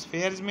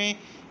एटमॉस्फेयर्स में,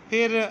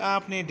 फिर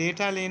आपने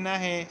डेटा लेना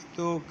है।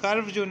 तो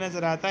कर्व जो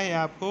नज़र आता है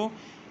आपको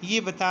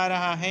ये बता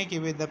रहा है कि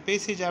with the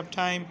passage of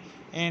time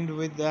and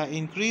with the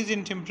increase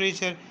in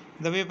temperature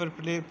the vapour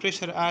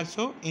pressure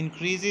also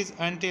increases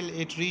until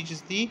it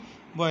reaches the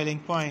boiling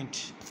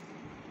point.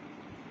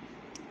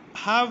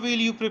 How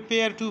will you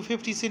prepare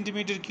 250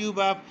 centimeter cube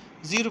of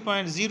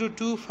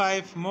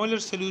 0.025 molar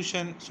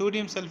solution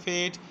sodium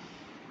sulfate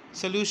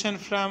solution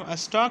from a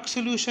stock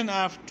solution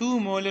of 2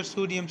 molar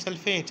sodium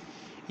sulfate?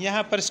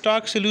 यहाँ पर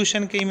stock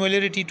solution की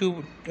molarity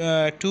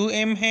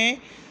 2m है,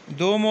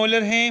 2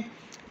 molar हैं,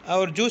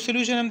 और जो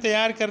solution हम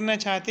तैयार करना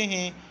चाहते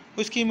हैं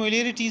उसकी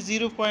मोलरिटी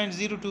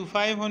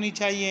 0.025 होनी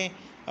चाहिए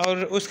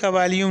और उसका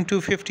वॉल्यूम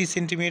 250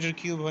 सेंटीमीटर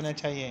क्यूब होना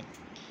चाहिए।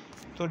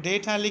 तो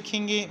डेटा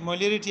लिखेंगे,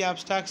 molarity of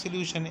stock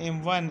solution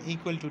m1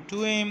 equal to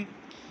 2m,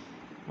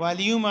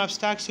 volume of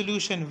stock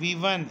solution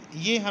v1,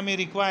 ये हमें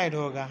रिक्वायर्ड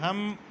होगा।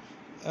 हम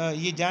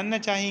ये जानना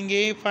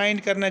चाहेंगे,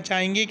 फाइंड करना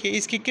चाहेंगे कि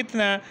इसके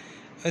कितना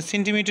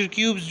सेंटीमीटर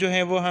क्यूब्स जो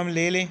है वो हम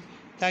ले लें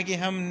ताकि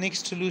हम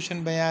नेक्स्ट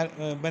सोल्यूशन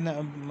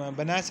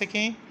बना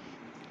सकें।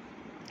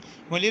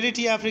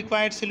 Molarity of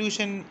required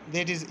solution,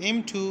 that is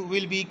M2,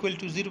 will be equal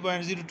to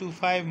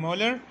 0.025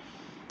 molar,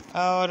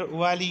 और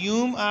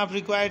वॉल्यूम ऑफ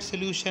रिक्वायर्ड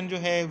सोल्यूशन जो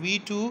है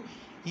V2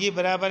 ये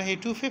बराबर है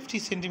 250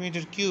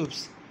 centimetre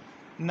cubes.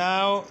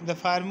 Now the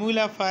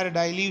formula for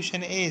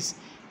dilution is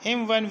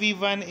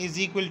M1V1 is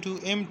equal to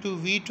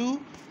M2V2.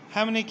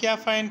 हमने क्या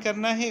फाइंड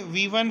करना है?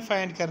 V1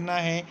 फाइंड करना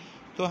है.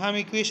 तो हम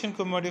इक्वेशन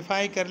को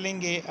मॉडिफाई कर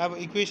लेंगे. अब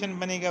इक्वेशन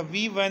बनेगा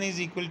V1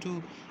 is equal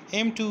to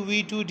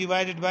M2V2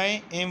 divided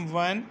by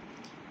M1.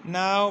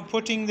 Now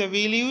putting the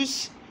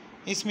values,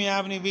 इसमें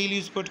आपने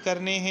वैल्यूज़ पुट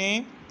करने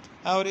हैं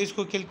और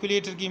इसको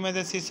कैलकुलेटर की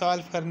मदद से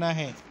सॉल्व करना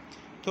है.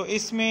 तो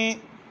इसमें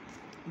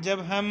जब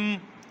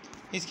हम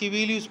इसकी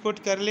वैल्यूज़ पुट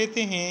कर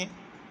लेते हैं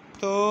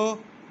तो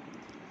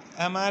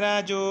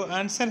हमारा जो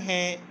आंसर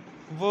है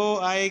वो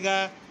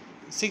आएगा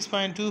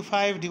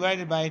 6.25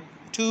 डिवाइडेड बाय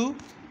 2.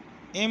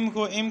 m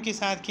को m के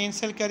साथ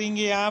कैंसिल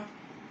करेंगे आप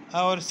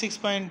और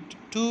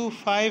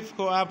 6.25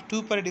 को आप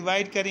 2 पर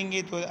डिवाइड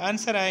करेंगे तो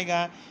आंसर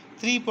आएगा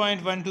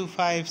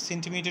 3.125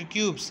 सेंटीमीटर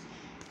क्यूब्स.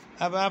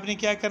 अब आपने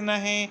क्या करना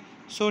है?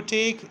 So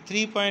take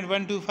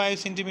 3.125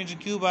 centimeter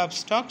cube of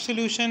stock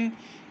solution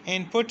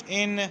and put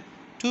in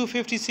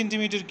 250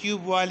 centimeter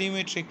cube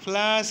volumetric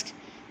flask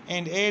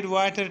and add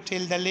water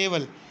till the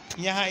level.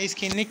 यहाँ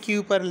इसके नेक के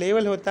ऊपर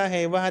लेवल होता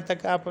है, वहाँ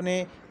तक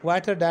आपने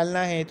वाटर डालना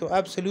है. तो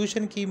अब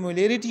सोल्यूशन की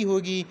मोलरिटी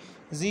होगी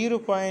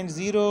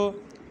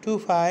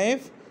 0.025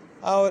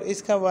 और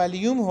इसका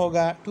वॉल्यूम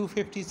होगा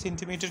 250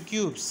 सेंटीमीटर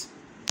क्यूब्स.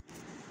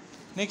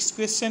 नेक्स्ट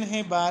क्वेश्चन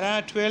है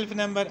 12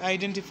 number.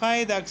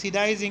 Identify the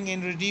oxidising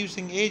and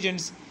reducing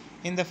agents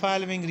in the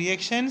following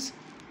reactions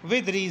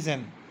with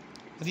reason.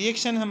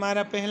 Reaction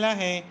हमारा पहला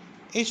है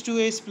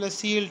H2S +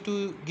 Cl2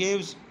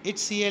 gives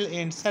HCl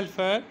and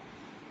sulphur.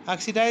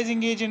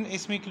 Oxidising agent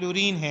इसमें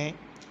क्लोरीन है.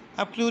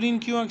 अब क्लोरीन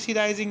क्यों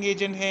ऑक्सीडाइजिंग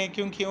एजेंट है?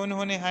 क्योंकि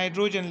उन्होंने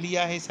हाइड्रोजन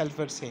लिया है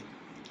सल्फ़र से.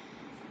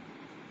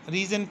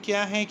 रीज़न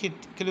क्या है कि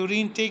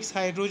chlorine takes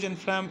hydrogen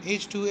from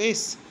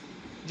H2S.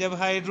 जब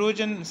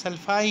hydrogen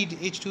sulphide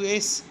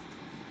H2S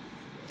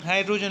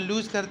hydrogen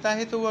loose करता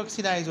है तो वो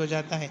ऑक्सीडाइज हो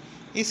जाता है,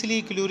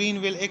 इसलिए chlorine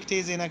will act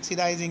as an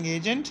oxidising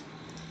agent.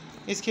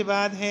 इसके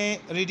बाद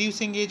है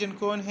रिड्यूसिंग एजेंट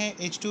कौन है?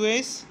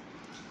 H2S.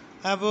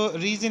 अब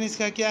रीज़न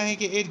इसका क्या है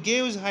कि it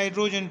gives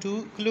hydrogen two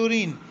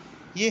chlorine.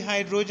 ये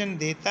हाइड्रोजन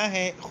देता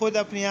है, ख़ुद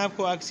अपने आप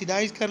को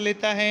ऑक्सीडाइज कर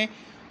लेता है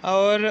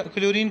और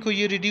क्लोरीन को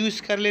ये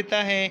रिड्यूस कर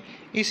लेता है,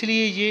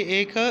 इसलिए ये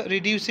एक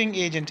रिड्यूसिंग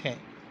एजेंट है.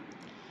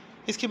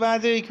 इसके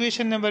बाद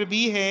इक्वेशन नंबर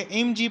बी है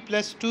Mg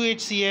 +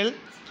 2HCl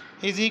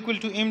is equal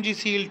to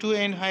MgCl2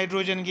 and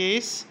hydrogen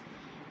gas.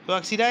 तो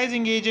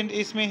ऑक्सीडाइजिंग एजेंट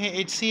इसमें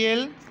है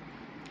HCl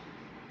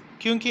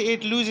क्योंकि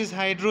इट लूज़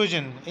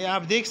हाइड्रोजन.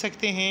 आप देख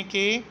सकते हैं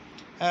कि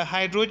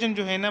हाइड्रोजन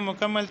जो है ना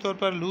मुकम्मल तौर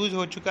पर लूज़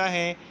हो चुका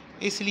है,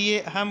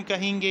 इसलिए हम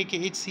कहेंगे कि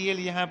HCl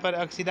यहाँ पर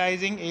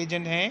ऑक्सीडाइजिंग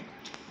एजेंट है.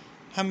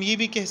 हम ये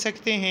भी कह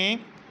सकते हैं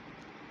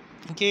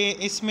कि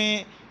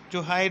इसमें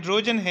जो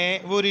हाइड्रोजन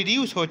है वो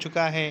रिड्यूस हो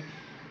चुका है.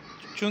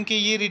 चूँकि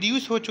ये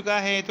रिड्यूस हो चुका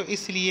है तो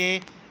इसलिए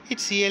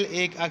HCl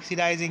एक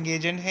ऑक्सीडाइजिंग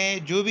एजेंट है.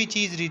 जो भी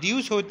चीज़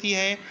रिड्यूस होती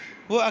है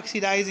वो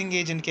ऑक्सीडाइजिंग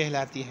एजेंट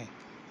कहलाती है.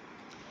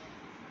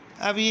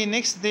 अब ये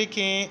नेक्स्ट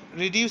देखें,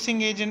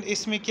 रिड्यूसिंग एजेंट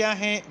इसमें क्या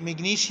है?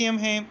 मैग्नीशियम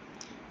है.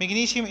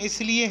 मैग्नीशियम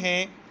इसलिए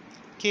है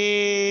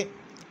कि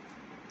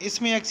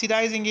इसमें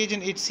ऑक्सीडाइजिंग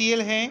एजेंट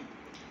HCl है.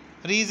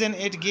 Reason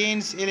it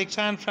gains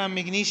electron from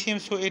magnesium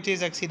so it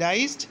is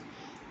oxidised.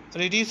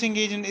 Reducing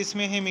agent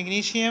इसमें है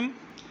मैग्नीशियम.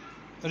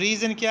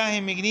 रीज़न क्या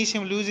है?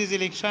 Magnesium loses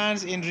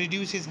electrons and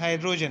reduces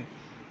hydrogen.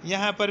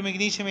 यहाँ पर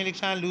मैग्नीशियम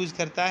इलेक्ट्रॉन लूज़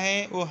करता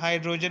है, वो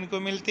हाइड्रोजन को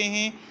मिलते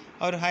हैं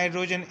और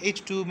हाइड्रोजन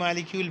H2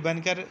 मालिक्यूल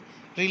बनकर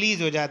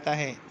रिलीज़ हो जाता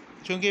है.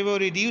 चूँकि वो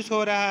रिड्यूस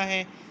हो रहा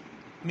है,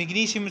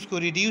 मैग्नीशियम उसको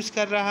रिड्यूस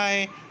कर रहा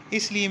है,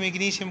 इसलिए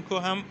मैग्नीशियम को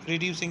हम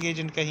रिड्यूसिंग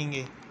एजेंट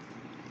कहेंगे.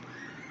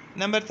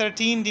 Number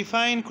 13,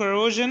 define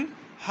corrosion.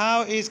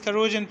 How is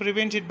corrosion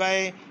prevented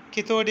by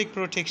cathodic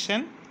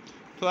protection.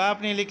 तो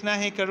आपने लिखना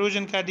है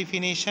करोजन का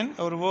डिफिनेशन,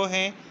 और वो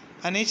है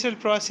a natural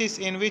process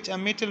in which a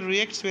metal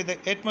reacts with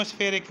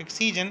atmospheric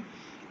oxygen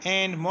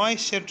and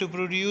moisture to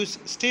produce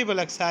stable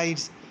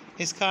oxides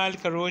is called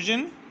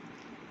corrosion.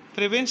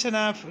 Prevention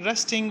of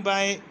rusting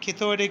bye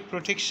cathodic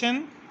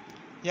protection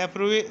या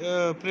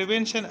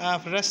prevention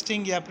of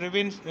rusting या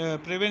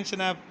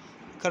prevention of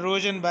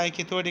corrosion bye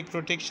cathodic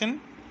protection.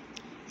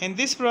 In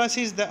this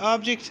process, the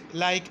object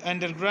like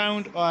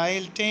underground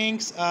oil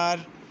tanks are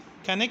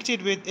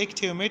connected with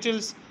active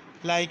metals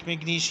like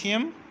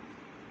magnesium.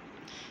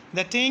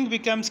 The tank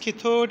becomes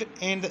cathode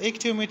and the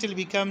active metal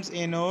becomes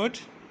anode.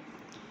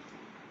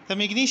 The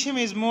magnesium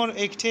is more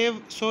active,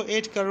 so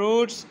it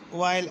corrodes,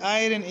 while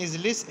iron is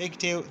less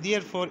active,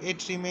 therefore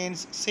it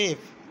remains safe.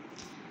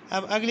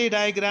 अब अगले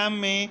diagram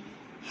में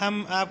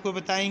हम आपको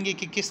बताएंगे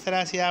कि किस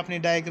तरह से आपने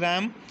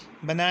डायग्राम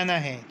बनाना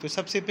है. तो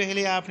सबसे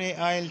पहले आपने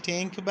ऑयल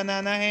टैंक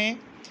बनाना है,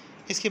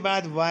 इसके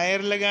बाद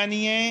वायर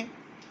लगानी है,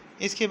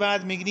 इसके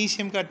बाद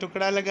मैग्नीशियम का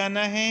टुकड़ा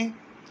लगाना है,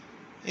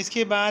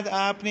 इसके बाद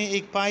आपने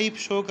एक पाइप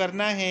शो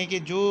करना है कि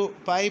जो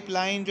पाइप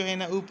लाइन जो है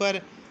ना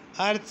ऊपर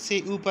अर्थ से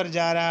ऊपर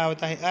जा रहा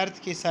होता है,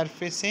 अर्थ के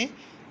सरफेस से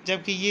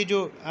जबकि ये जो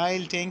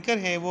ऑयल टैंकर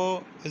है वो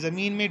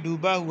ज़मीन में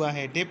डूबा हुआ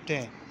है, डिप्ट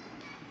है।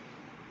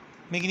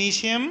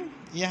 मैग्नीशियम,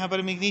 यहाँ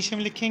पर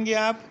मैग्नीशियम लिखेंगे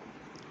आप।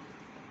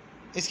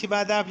 इसके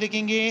बाद आप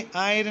लिखेंगे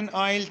आयरन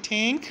ऑयल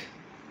टैंक।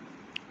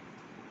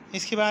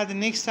 इसके बाद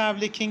नेक्स्ट आप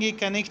लिखेंगे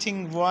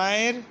कनेक्टिंग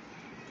वायर।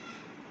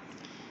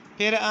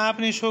 फिर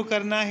आपने शो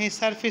करना है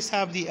सरफेस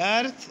ऑफ द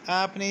अर्थ।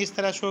 आपने इस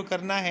तरह शो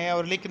करना है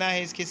और लिखना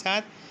है इसके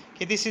साथ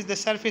कि this is the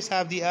surface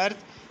of the earth,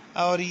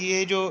 और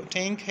ये जो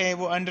टैंक है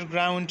वो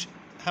अंडरग्राउंड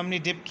हमने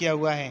डिप किया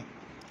हुआ है।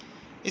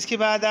 इसके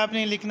बाद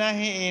आपने लिखना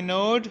है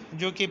एनोड,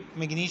 जो कि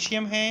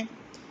मैग्नीशियम है।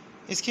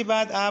 इसके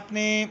बाद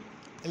आपने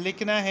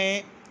लिखना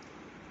है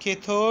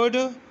कैथोड,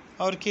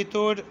 और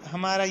कैथोड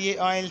हमारा ये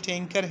ऑयल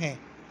टैंकर है।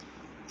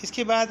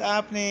 इसके बाद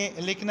आपने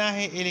लिखना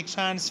है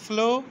इलेक्ट्रॉन्स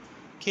फ्लो,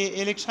 कि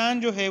इलेक्ट्रॉन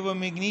जो है वो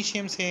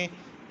मैग्नीशियम से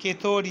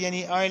कैथोड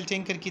यानी ऑयल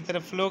टैंकर की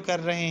तरफ फ़्लो कर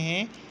रहे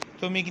हैं,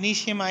 तो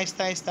मैग्नीशियम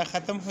आहिस्ता आहिस्ता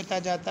ख़त्म होता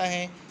जाता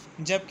है,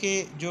 जबकि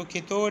जो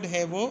कैथोड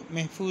है वो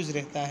महफूज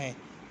रहता है।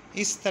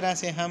 इस तरह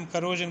से हम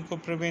करोजन को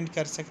प्रिवेंट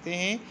कर सकते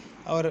हैं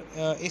और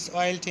इस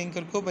ऑयल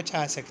टैंकर को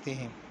बचा सकते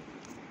हैं।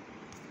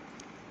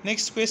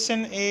 Next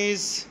question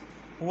is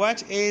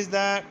what is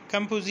the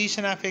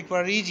composition of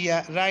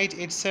aqua regia, right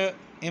its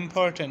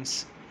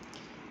importance.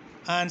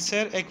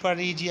 Answer,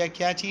 aqua regia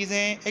क्या चीज़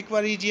है?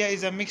 Aqua regia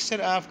is a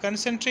mixture of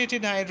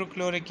concentrated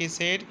hydrochloric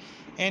acid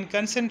and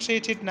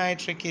concentrated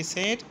nitric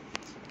acid.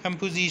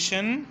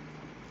 Composition,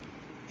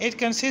 it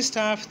consist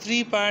of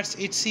 3 parts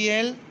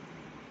HCl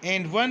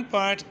and 1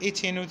 part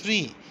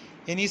HNO3,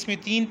 यानी इसमें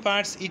 3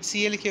 parts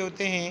HCl के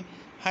होते हैं,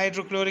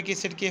 hydrochloric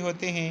acid के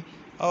होते हैं,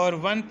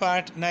 और 1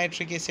 part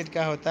नाइट्रिक एसिड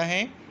का होता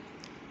है।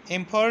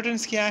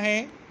 इम्पोर्टेंस क्या है?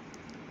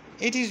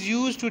 It is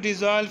used to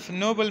dissolve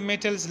noble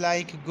metals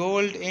like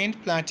gold and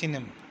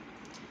platinum।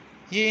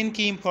 ये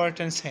इनकी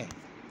इम्पोर्टेंस है।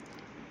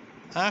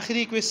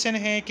 आखिरी क्वेश्चन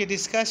है कि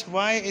discuss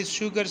why is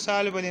sugar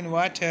soluble in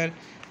water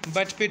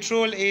but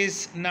petrol is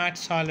not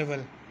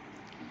soluble।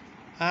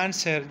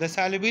 Answer, the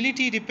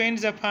solubility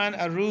depends upon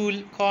a rule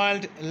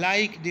called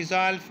like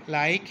dissolve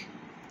like।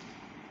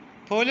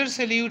 Polar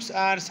solutes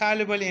are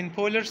soluble in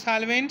polar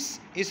solvents।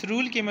 इस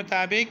rule के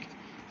मुताबिक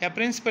या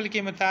principal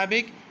के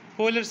मुताबिक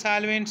polar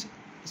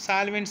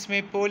solvents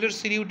में polar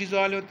solute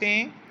dissolve होते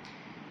हैं।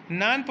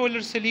 Non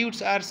polar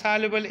solutes are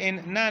soluble in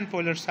non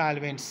polar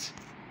solvents.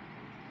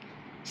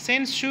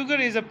 Since sugar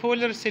is a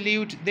polar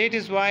solute, that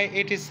is why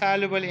it is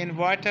soluble in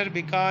water,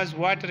 because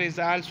water is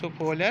also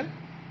polar।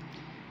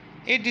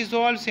 It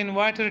dissolves in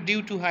water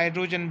due to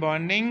hydrogen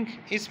bonding।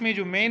 इसमें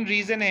जो main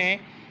reason है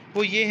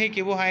वो ये है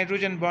कि वो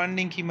hydrogen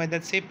bonding की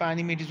मदद से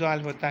पानी में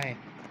डिज़ोल्व होता है।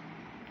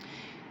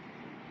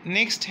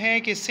 नेक्स्ट है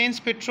कि since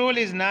petrol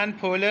is non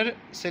polar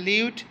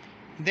solute,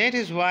 that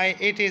is why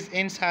it is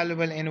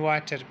insoluble in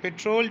water.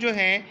 Petrol जो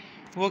है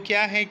वो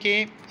क्या है कि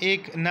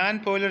एक नॉन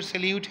पोलर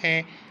सोल्यूट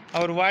है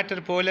और वाटर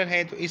पोलर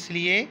है, तो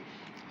इसलिए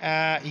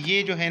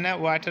ये जो है ना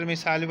वाटर में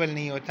सॉल्युबल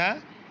नहीं होता।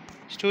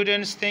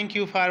 Students, thank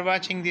you for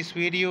watching this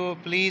video.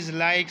 Please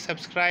like,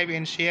 subscribe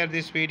and share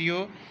this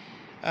video.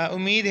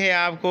 उम्मीद है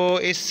आपको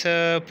इस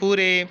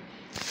पूरे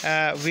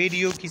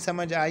वीडियो की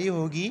समझ आई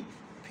होगी।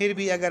 फिर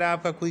भी अगर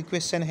आपका कोई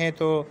क्वेश्चन है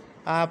तो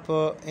आप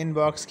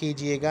इनबॉक्स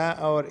कीजिएगा,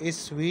 और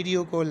इस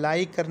वीडियो को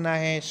लाइक करना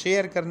है,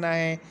 शेयर करना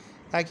है,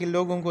 ताकि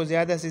लोगों को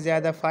ज़्यादा से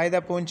ज़्यादा फ़ायदा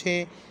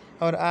पहुँचे।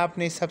 और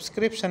आपने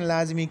सब्सक्रिप्शन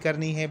लाजमी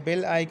करनी है,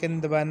 बेल आइकन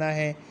दबाना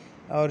है,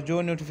 और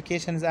जो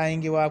नोटिफिकेशंस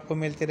आएंगे वो आपको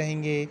मिलते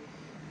रहेंगे।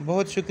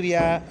 बहुत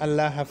शुक्रिया।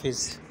 अल्लाह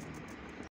हाफिज़।